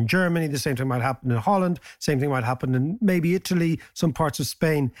happen in Germany, the same thing might happen in Holland, same thing might happen in maybe Italy, some parts of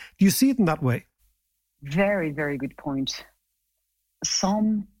Spain. Do you see it in that way? Very, very good point.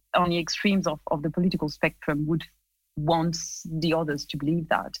 Some on the extremes of the political spectrum would want the others to believe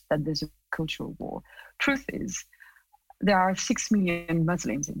that there's a cultural war. Truth is, there are 6 million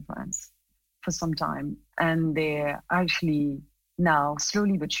Muslims in France for some time, and they're actually now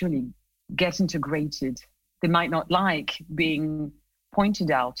slowly but surely get integrated. They might not like being pointed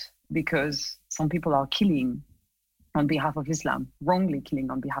out because some people are killing on behalf of Islam, wrongly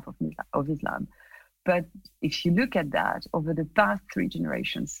killing on behalf of Islam. But if you look at that over the past 3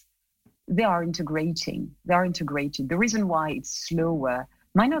 generations, they are integrating. They are integrated. The reason why it's slower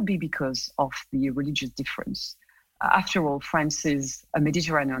might not be because of the religious difference. After all, France is a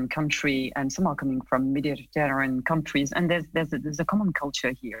Mediterranean country, and some are coming from Mediterranean countries, and there's a common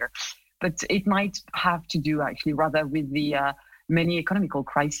culture here. But it might have to do actually rather with the many economical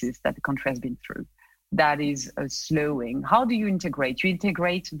crises that the country has been through. That is slowing. How do you integrate? You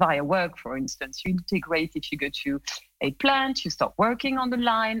integrate via work, for instance. You integrate if you go to a plant, you start working on the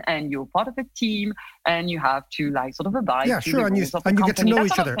line, and you're part of a team, and you have to sort of abide. Yeah, sure, and you get to know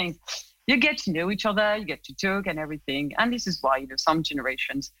each other. You get to know each other, you get to talk and everything. And this is why some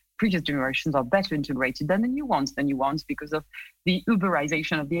generations, previous generations, are better integrated than the new ones because of the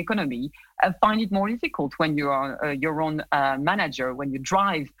Uberization of the economy. I find it more difficult when you are your own manager, when you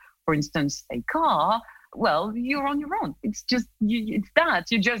drive, for instance, a car. Well, you're on your own. It's just, it's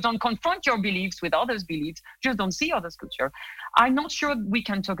that. You just don't confront your beliefs with others' beliefs. Just don't see others' culture. I'm not sure we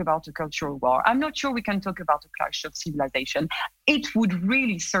can talk about a cultural war. I'm not sure we can talk about a clash of civilization. It would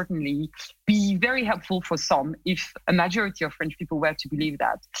really certainly be very helpful for some if a majority of French people were to believe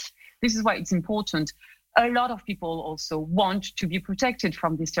that. This is why it's important. A lot of people also want to be protected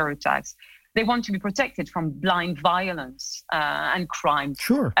from these stereotypes. They want to be protected from blind violence and crime.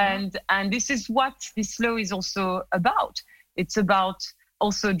 Sure. And this is what this law is also about. It's about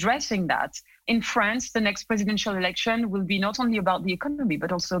also addressing that. In France, the next presidential election will be not only about the economy,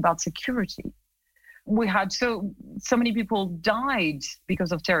 but also about security. We had so many people died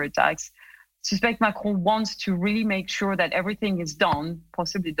because of terror attacks. suspect Macron wants to really make sure that everything is done,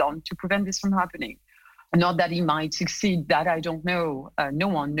 possibly done, to prevent this from happening. Not that he might succeed, that I don't know. No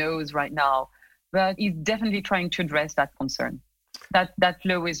one knows right now. But he's definitely trying to address that concern. That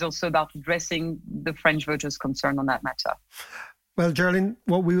law is also about addressing the French voters' concern on that matter. Well, Geraldine,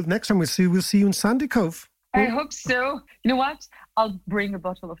 next time we'll see you in Sandy Cove. I hope so. You know what? I'll bring a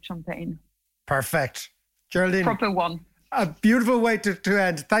bottle of champagne. Perfect. Geraldine. Proper one. A beautiful way to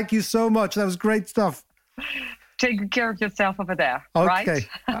end. Thank you so much. That was great stuff. Take care of yourself over there, okay.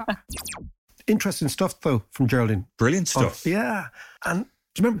 right? Interesting stuff, though, from Geraldine. Brilliant stuff. Yeah. And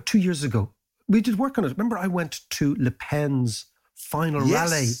do you remember 2 years ago, we did work on it. Remember I went to Le Pen's final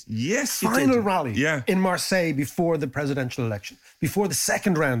rally? Yes, final rally in Marseille before the presidential election, before the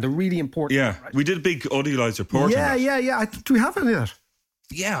second round, the really important one, right? We did a big audiolised report on that. Yeah. Do we have it yet?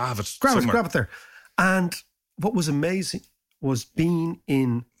 Yeah, I have it Grab it there. And what was amazing was being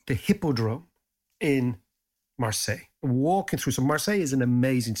in the Hippodrome in Marseille, walking through. So Marseille is an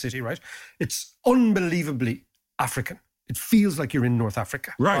amazing city, right? It's unbelievably African. It feels like you're in North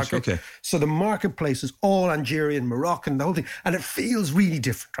Africa. Right, okay. So the marketplace is all Algerian, Moroccan, the whole thing. And it feels really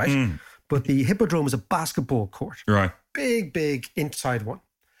different, right? But the Hippodrome is a basketball court. Right. Big inside one.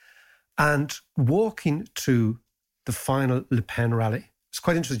 And walking to the final Le Pen rally, it's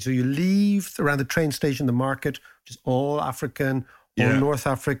quite interesting. So you leave around the train station, the market, which is all African, all North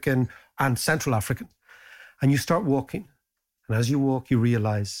African and Central African. And you start walking. And as you walk, you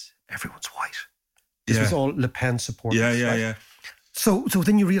realise everyone's white. This was all Le Pen supporters. Yeah. So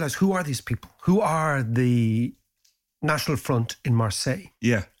then you realise, who are these people? Who are the National Front in Marseille?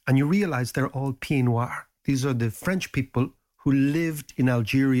 Yeah. And you realise they're all Pieds Noirs. These are the French people who lived in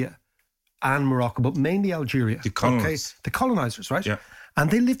Algeria and Morocco, but mainly Algeria. The colonists. The colonisers, right? Yeah. And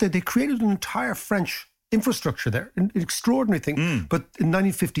they lived there. They created an entire French infrastructure there, an extraordinary thing. But in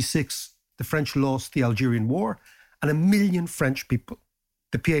 1956, the French lost the Algerian War, and 1 million French people,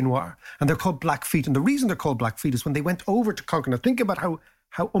 the Pieds Noirs, and they're called Blackfeet. And the reason they're called Blackfeet is when they went over to conquer. Now, think about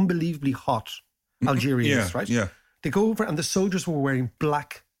how unbelievably hot Algeria is, right? Yeah. They go over and the soldiers were wearing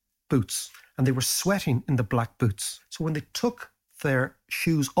black boots and they were sweating in the black boots. So when they took their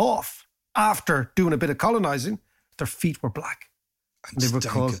shoes off after doing a bit of colonising, their feet were black. And they were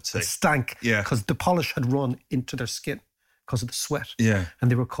called stank because the polish had run into their skin because of the sweat. Yeah.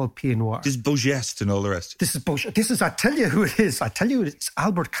 And they were called Pieds Noirs. This is Beaugest and all the rest. This is Beaugest. This is, I tell you who it is. It's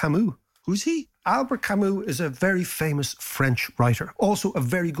Albert Camus. Who's he? Albert Camus is a very famous French writer, also a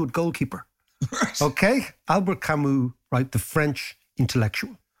very good goalkeeper. Right. Okay? Albert Camus, right, the French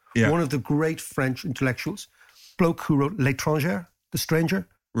intellectual. Yeah. One of the great French intellectuals. Bloke who wrote L'étranger, The Stranger.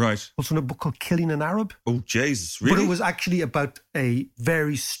 Right. Also in a book called Killing an Arab. Oh, Jesus, really? But it was actually about a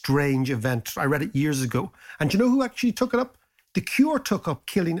very strange event. I read it years ago. And do you know who actually took it up? The Cure took up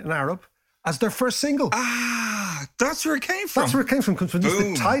Killing an Arab as their first single. Ah, that's where it came from. That's where it came from. Because it's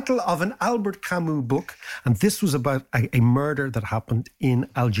the title of an Albert Camus book. And this was about a murder that happened in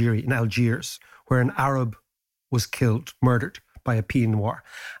Algeria, in Algiers, where an Arab was killed, murdered by a Pieds Noir.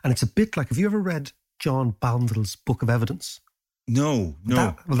 And it's a bit like, have you ever read John Balmondale's Book of Evidence? No.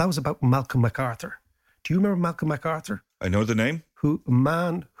 That was about Malcolm MacArthur. Do you remember Malcolm MacArthur? I know the name. A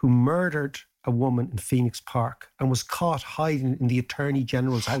man who murdered a woman in Phoenix Park and was caught hiding in the Attorney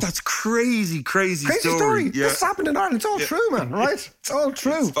General's house. That's crazy story. Yeah. This happened in Ireland. It's all true, man, right? It's all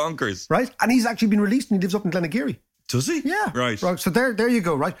true. It's bonkers. Right? And he's actually been released and he lives up in Glenageary. Does he? Yeah. Right. So there you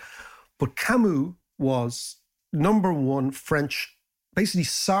go, right? But Camus was number one French, basically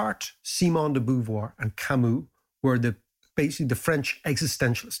Sartre, Simone de Beauvoir and Camus were basically the French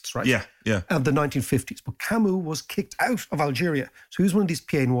existentialists, right? Yeah. Of the 1950s. But Camus was kicked out of Algeria. So he was one of these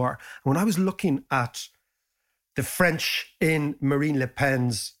Pieds Noirs. And when I was looking at the French in Marine Le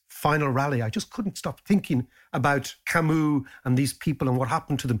Pen's final rally, I just couldn't stop thinking about Camus and these people and what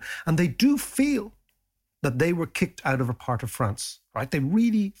happened to them. And they do feel that they were kicked out of a part of France, right? They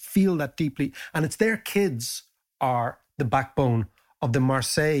really feel that deeply. And it's their kids are the backbone of the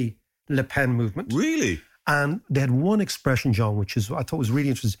Marseille Le Pen movement. Really? And they had one expression, John, which I thought was really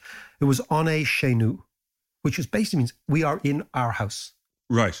interesting. It was "on est chez nous," which basically means we are in our house.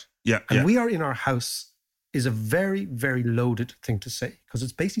 Right. Yeah. And we are in our house is a very, very loaded thing to say because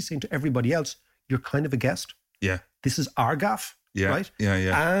it's basically saying to everybody else, you're kind of a guest. Yeah. This is our gaff. Yeah. Right?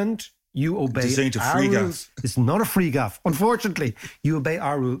 Yeah. And you obey this ain't a our free rules. gaff. It's not a free gaff. Unfortunately, you obey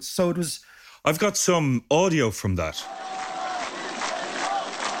our rules. So it was. I've got some audio from that.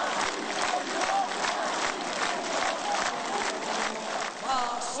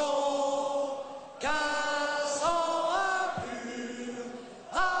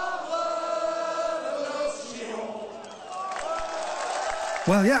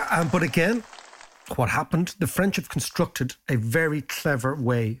 Well, yeah, but again, what happened, the French have constructed a very clever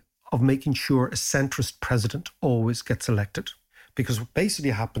way of making sure a centrist president always gets elected. Because what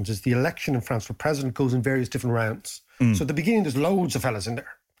basically happens is the election in France for president goes in various different rounds. So at the beginning, there's loads of fellas in there,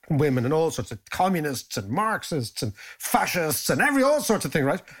 women and all sorts of communists and Marxists and fascists and all sorts of things,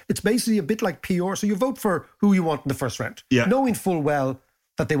 right? It's basically a bit like PR. So you vote for who you want in the first round, knowing full well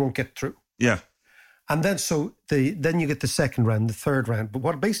that they won't get through. Yeah. And then then you get the second round, the third round. But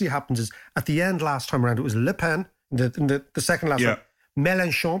what basically happens is at the end last time around, it was Le Pen in the second last round.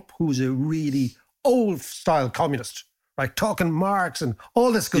 Mélenchon, who's a really old-style communist, right? Talking Marx and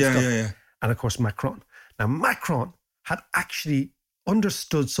all this good stuff. Yeah. And of course, Macron. Now, Macron had actually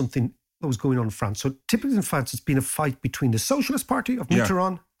understood something that was going on in France. So typically in France, it's been a fight between the Socialist Party of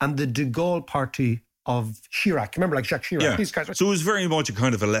Mitterrand and the De Gaulle Party of Chirac. Remember, like Jacques Chirac, these guys. Right? So it was very much a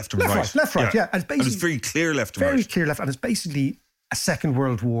kind of a left and right. Left, right, yeah. And it's very clear left and right. Very clear left. And it's basically a Second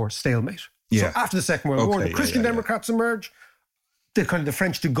World War stalemate. Yeah. So after the Second World War, the Christian Democrats emerge, the kind of the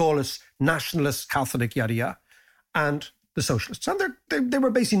French de Gaullists, nationalists, Catholic, yada, yada, and the Socialists. And they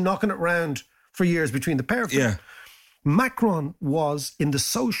were basically knocking it round for years between the pair of them. Yeah. Macron was in the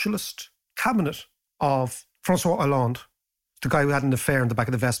Socialist cabinet of François Hollande, the guy who had an affair in the back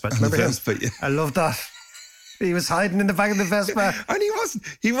of the Vespa. Remember him? Yeah. I love that. He was hiding in the back of the Vespa. And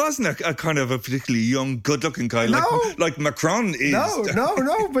he wasn't a kind of a particularly young, good-looking guy like Macron is.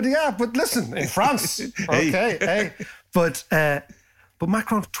 No, but listen, in France, okay. But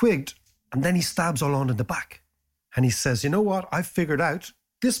Macron twigged, and then he stabs Hollande in the back. And he says, you know what, I've figured out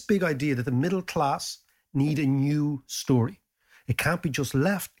this big idea that the middle class need a new story. It can't be just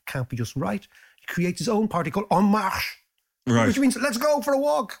left, it can't be just right. He creates his own party called En Marche, which means let's go for a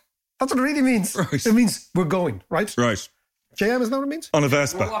walk. That's what it really means. Right. It means we're going, right? Right. JM, is that what it means? On a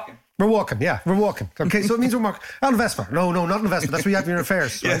Vespa. We're walking. Okay, so it means we're walking. On a Vespa. No, not on a Vespa. That's where you have your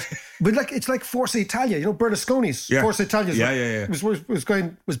affairs, right? But it's like Forza Italia, Berlusconi's Forza Italia.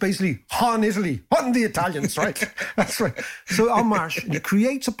 Was basically Han Italy, Han the Italians, right? That's right. So En Marche, and he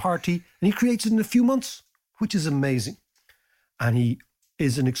creates a party, and he creates it in a few months, which is amazing. And he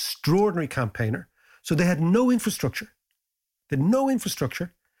is an extraordinary campaigner. So they had no infrastructure.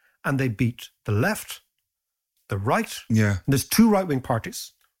 And they beat the left, the right. Yeah. And there's two right-wing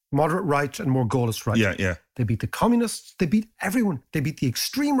parties, moderate right and more Gaullist right. Yeah. They beat the communists. They beat everyone. They beat the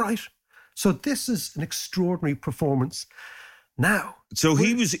extreme right. So this is an extraordinary performance. Now. So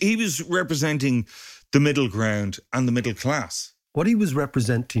he was representing the middle ground and the middle class. What he was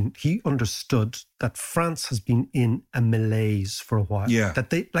representing, he understood that France has been in a malaise for a while. Yeah. That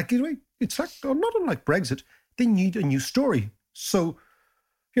they, it's like, not unlike Brexit, they need a new story. So,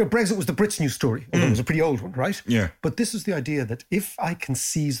 Brexit was the Brits' new story. Although it was a pretty old one, right? Yeah. But this is the idea that if I can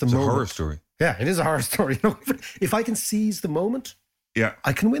seize the moment... It's a horror story. Yeah, it is a horror story. If I can seize the moment,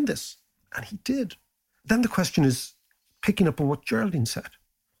 I can win this. And he did. Then the question is, picking up on what Geraldine said,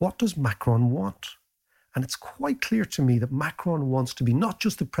 what does Macron want? And it's quite clear to me that Macron wants to be not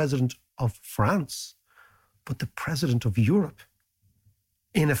just the president of France, but the president of Europe.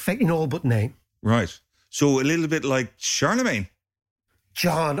 In effect, in all but name. Right. So a little bit like Charlemagne.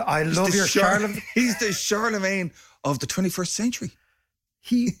 John, I love your Charlemagne. He's the Charlemagne of the 21st century.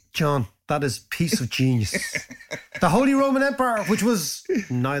 John, that is a piece of genius. The Holy Roman Empire, which was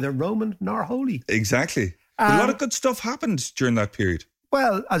neither Roman nor holy. Exactly. A lot of good stuff happened during that period.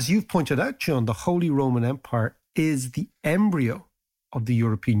 Well, as you've pointed out, John, the Holy Roman Empire is the embryo of the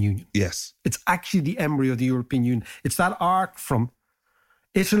European Union. Yes. It's actually the embryo of the European Union. It's that arc from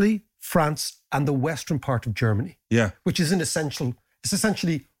Italy, France, and the western part of Germany. Yeah. Which is it's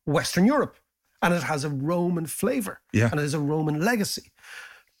essentially Western Europe. And it has a Roman flavour. Yeah. And it has a Roman legacy.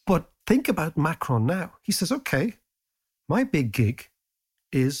 But think about Macron now. He says, okay, my big gig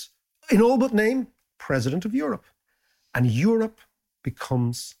is, in all but name, president of Europe. And Europe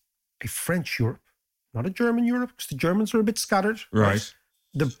becomes a French Europe, not a German Europe, because the Germans are a bit scattered. Right.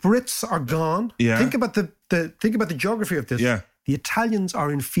 The Brits are gone. Yeah. Think about the geography of this. Yeah. The Italians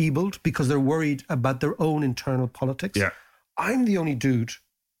are enfeebled because they're worried about their own internal politics. Yeah. I'm the only dude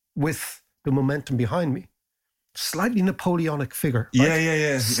with the momentum behind me. Slightly Napoleonic figure. Right?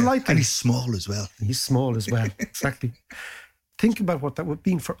 Yeah. Slightly. And he's small as well. Exactly. Think about what that would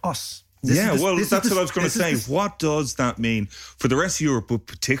mean for us. That's what I was going to say. What does that mean for the rest of Europe, but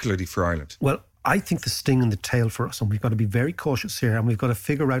particularly for Ireland? Well, I think the sting in the tail for us, and we've got to be very cautious here, and we've got to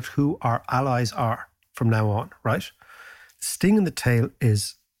figure out who our allies are from now on, right? The sting in the tail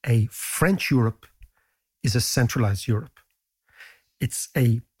is a French Europe is a centralised Europe. It's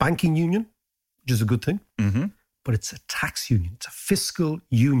a banking union, which is a good thing, but it's a tax union. It's a fiscal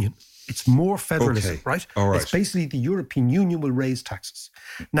union. It's more federalism, Okay. right? All right. It's basically the European Union will raise taxes.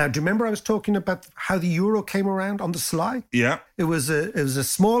 Now, do you remember I was talking about how the euro came around on the sly? Yeah. It was a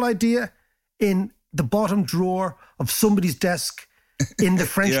small idea in the bottom drawer of somebody's desk in the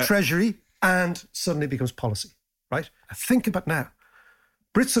French Yeah. Treasury, and suddenly it becomes policy, right? Now think about now.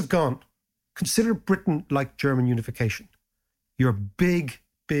 Brits have gone. Consider Britain like German unification. Your big,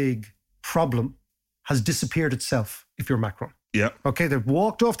 big problem has disappeared itself if you're Macron. Yeah. Okay, they've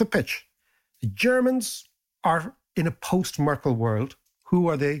walked off the pitch. The Germans are in a post-Merkel world. Who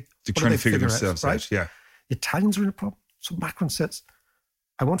are they? They're What do trying they to figure figure themselves right? out. Yeah. The Italians are in a problem. So Macron says,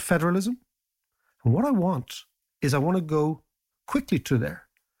 I want federalism. And what I want is I want to go quickly to there.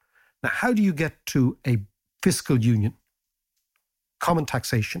 Now, how do you get to a fiscal union? Common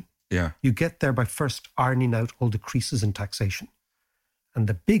taxation. Yeah. You get there by first ironing out all the creases in taxation. And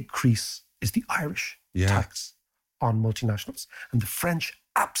the big crease is the Irish tax on multinationals. And the French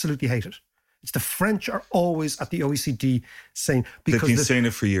absolutely hate it. It's the French are always at the OECD saying... They've been saying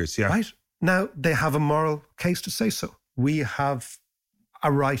it for years, yeah. Right? Now, they have a moral case to say so. We have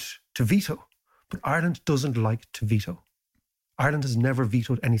a right to veto. But Ireland doesn't like to veto. Ireland has never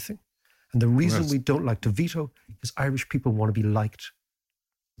vetoed anything. And the reason we don't like to veto is Irish people want to be liked.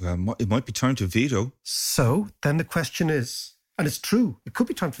 Well, it might be time to veto. So then the question is, and it's true, it could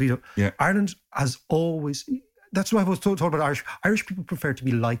be time to veto. Yeah. Ireland has always, that's why I was told about Irish. Irish people prefer to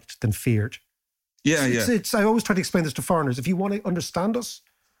be liked than feared. Yeah, I always try to explain this to foreigners. If you want to understand us,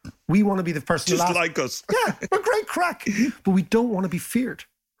 we want to be the person Just like us. Yeah, we're great crack. But we don't want to be feared,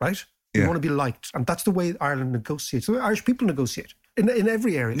 right? We want to be liked. And that's the way Ireland negotiates. The way Irish people negotiate in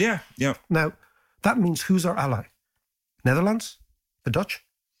every area. Yeah, yeah. Now, that means who's our ally? Netherlands? The Dutch?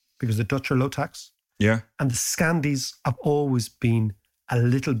 Because the Dutch are low tax. Yeah. And the Scandies have always been a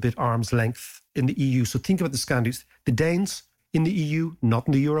little bit arm's length in the EU. So think about the Scandies. The Danes in the EU, not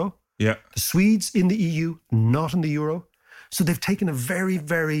in the euro. Yeah. The Swedes in the EU, not in the euro. So they've taken a very,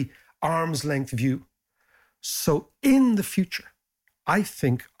 very arm's length view. So in the future, I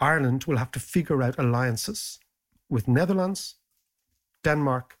think Ireland will have to figure out alliances with Netherlands,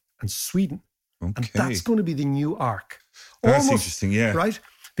 Denmark, and Sweden. Okay. And that's going to be the new arc. That's interesting, yeah. Right?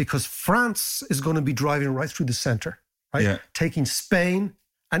 Because France is going to be driving right through the centre, right? Yeah. Taking Spain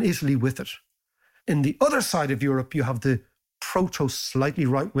and Italy with it. In the other side of Europe, you have the slightly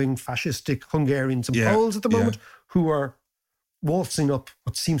right-wing, fascistic Hungarians and Poles at the moment who are waltzing up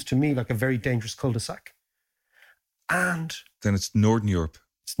what seems to me like a very dangerous cul-de-sac. And then it's Northern Europe.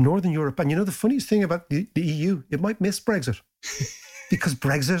 It's Northern Europe. And you know the funniest thing about the EU, it might miss Brexit. Because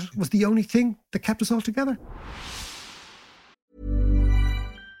Brexit was the only thing that kept us all together.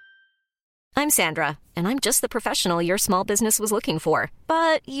 I'm Sandra, and I'm just the professional your small business was looking for.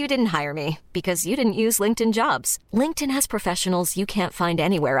 But you didn't hire me because you didn't use LinkedIn Jobs. LinkedIn has professionals you can't find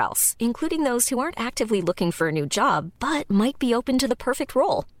anywhere else, including those who aren't actively looking for a new job, but might be open to the perfect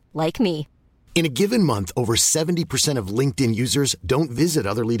role, like me. In a given month, over 70% of LinkedIn users don't visit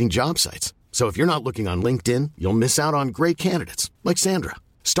other leading job sites. So if you're not looking on LinkedIn, you'll miss out on great candidates like Sandra.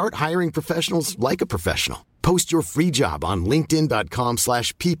 Start hiring professionals like a professional. Post your free job on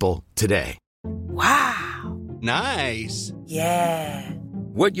linkedin.com/people today. Wow. Nice. Yeah.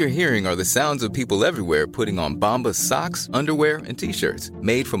 What you're hearing are the sounds of people everywhere putting on Bombas socks, underwear, and T-shirts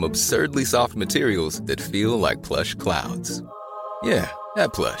made from absurdly soft materials that feel like plush clouds. Yeah,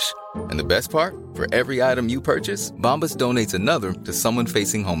 that plush. And the best part? For every item you purchase, Bombas donates another to someone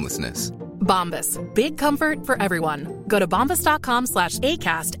facing homelessness. Bombas. Big comfort for everyone. Go to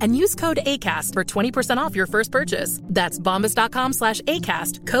bombas.com/ACAST and use code ACAST for 20% off your first purchase. That's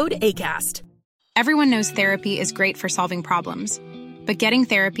bombas.com/ACAST. Code ACAST. Everyone knows therapy is great for solving problems. But getting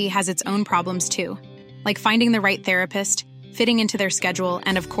therapy has its own problems too. Like finding the right therapist, fitting into their schedule,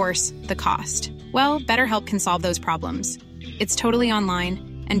 and of course, the cost. Well, BetterHelp can solve those problems. It's totally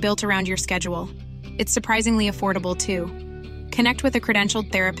online and built around your schedule. It's surprisingly affordable too. Connect with a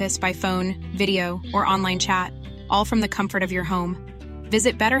credentialed therapist by phone, video, or online chat, all from the comfort of your home.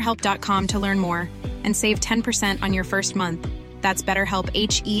 Visit BetterHelp.com to learn more and save 10% on your first month. That's BetterHelp,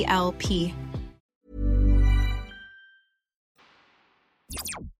 H-E-L-P.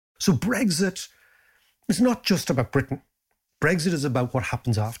 So Brexit is not just about Britain. Brexit is about what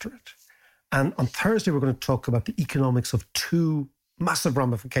happens after it. And on Thursday, we're going to talk about the economics of two massive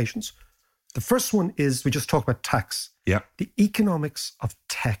ramifications. The first one is, we just talked about tax. Yeah. The economics of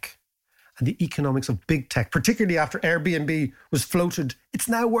tech and the economics of big tech, particularly after Airbnb was floated. It's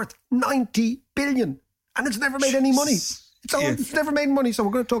now worth 90 billion and it's never made any money. It's never made money. So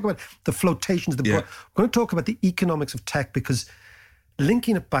we're going to talk about the flotations. We're going to talk about the economics of tech because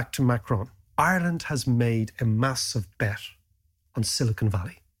linking it back to Macron, Ireland has made a massive bet on Silicon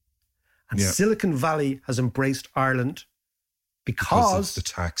Valley. And Silicon Valley has embraced Ireland because of the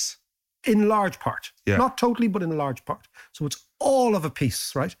tax. In large part. Yeah. Not totally, but in a large part. So it's all of a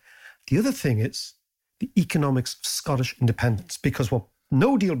piece, right? The other thing is the economics of Scottish independence, because what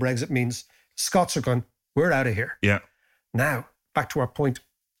no deal Brexit means, Scots are going, we're out of here. Yeah. Now, back to our point,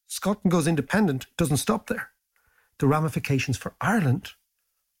 Scotland goes independent, doesn't stop there. The ramifications for Ireland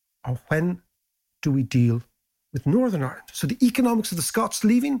are when do we deal with Northern Ireland? So the economics of the Scots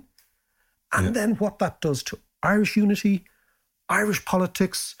leaving, and then what that does to Irish unity, Irish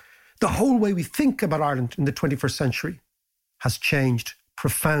politics, the whole way we think about Ireland in the 21st century has changed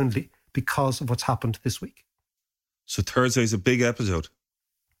profoundly because of what's happened this week. So Thursday's a big episode.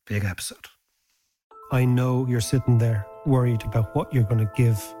 Big episode. I know you're sitting there worried about what you're going to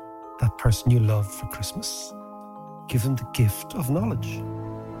give that person you love for Christmas. Give them the gift of knowledge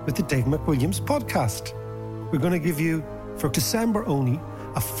with the Dave McWilliams podcast. We're going to give you, for December only,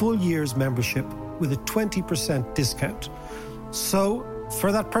 a full year's membership with a 20% discount. So,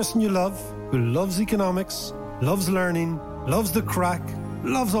 for that person you love, who loves economics, loves learning, loves the crack,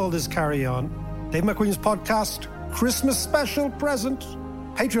 loves all this carry on, Dave McWilliams podcast, Christmas special present,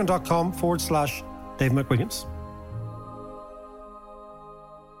 patreon.com/Dave McWilliams.